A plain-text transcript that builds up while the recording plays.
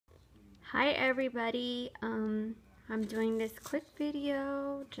Hi everybody, I'm doing this quick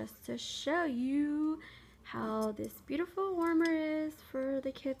video just to show you how this beautiful warmer is for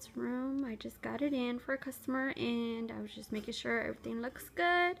the kids room. I just got it in for a customer and I was just making sure everything looks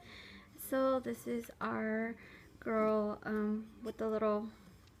good. So this is our girl with the little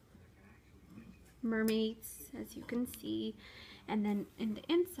mermaids, as you can see, and then in the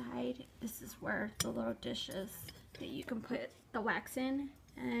inside this is where the little dishes that you can put the wax in,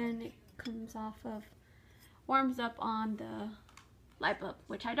 and it comes off of, warms up on the light bulb,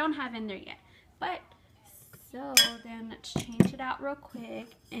 which I don't have in there yet. But so then let's change it out real quick,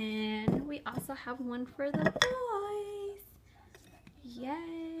 and we also have one for the boys.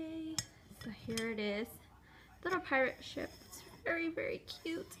 Yay! So here it is, little pirate ship. It's very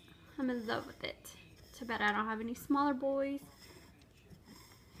cute. I'm in love with it. Too bad I don't have any smaller boys.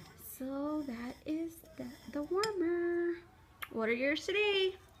 So that is the warmer. Order yours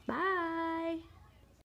today. Bye.